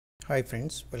Hi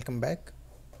friends, welcome back.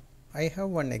 I have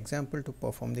one example to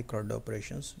perform the CRUD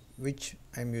operations which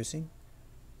I am using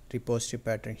repository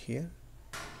pattern here.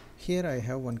 Here I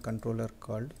have one controller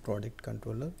called product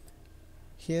controller.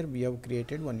 Here we have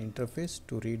created one interface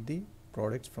to read the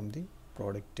products from the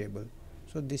product table.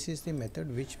 So this is the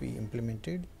method which we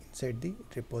implemented inside the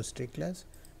repository class.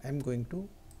 I am going to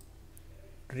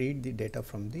read the data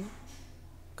from the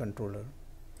controller.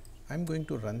 I am going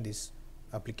to run this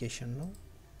application now.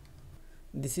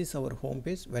 This is our home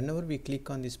page. Whenever we click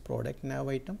on this product nav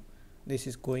item, this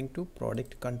is going to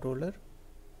product controller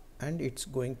and it's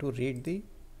going to read the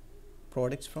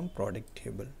products from product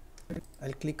table.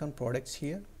 I'll click on products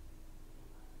here.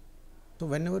 So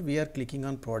whenever we are clicking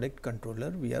on product controller,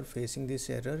 we are facing this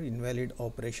error invalid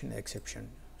operation exception.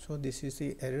 So this is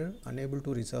the error unable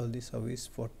to resolve the service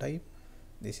for type.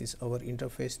 This is our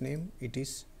interface name. It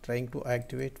is trying to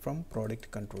activate from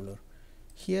product controller.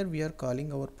 Here we are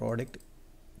calling our product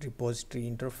repository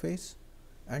interface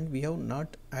and we have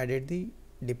not added the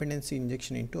dependency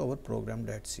injection into our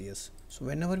program.cs. So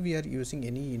whenever we are using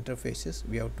any interfaces,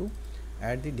 we have to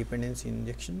add the dependency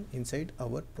injection inside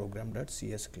our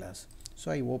program.cs class. So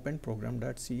I open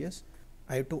program.cs.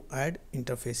 I have to add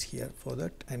interface here. For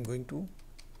that I am going to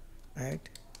add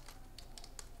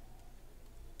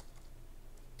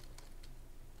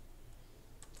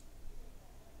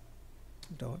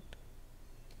dot.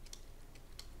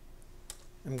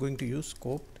 I'm going to use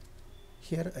scope.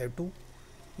 Here I have to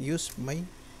use my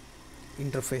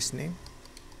interface name,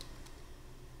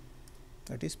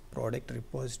 that is product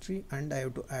repository, and I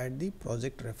have to add the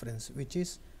project reference which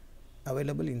is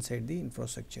available inside the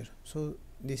infrastructure. So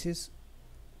this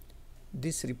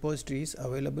repository is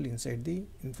available inside the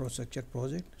infrastructure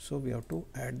project, so we have to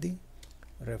add the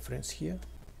reference here,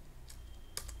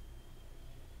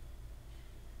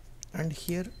 and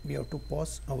here we have to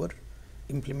pass our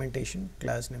implementation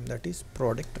class name, that is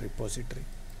product repository.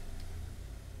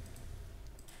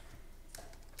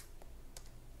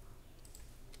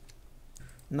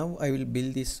 Now I will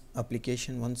build this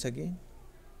application once again.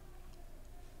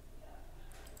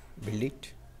 Build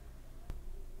it.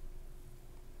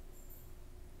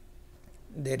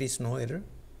 There is no error.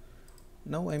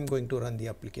 Now I am going to run the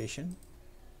application.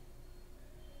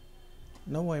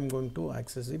 Now I am going to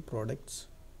access the products.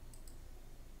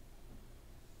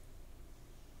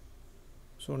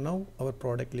 So now our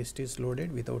product list is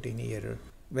loaded without any error.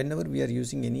 Whenever we are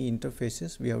using any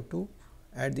interfaces, we have to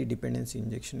add the dependency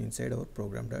injection inside our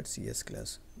program.cs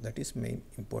class. That is main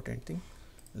important thing.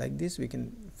 Like this we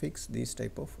can fix these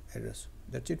type of errors.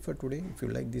 That's it for today. If you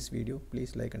like this video,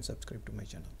 please like and subscribe to my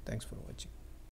channel. Thanks for watching.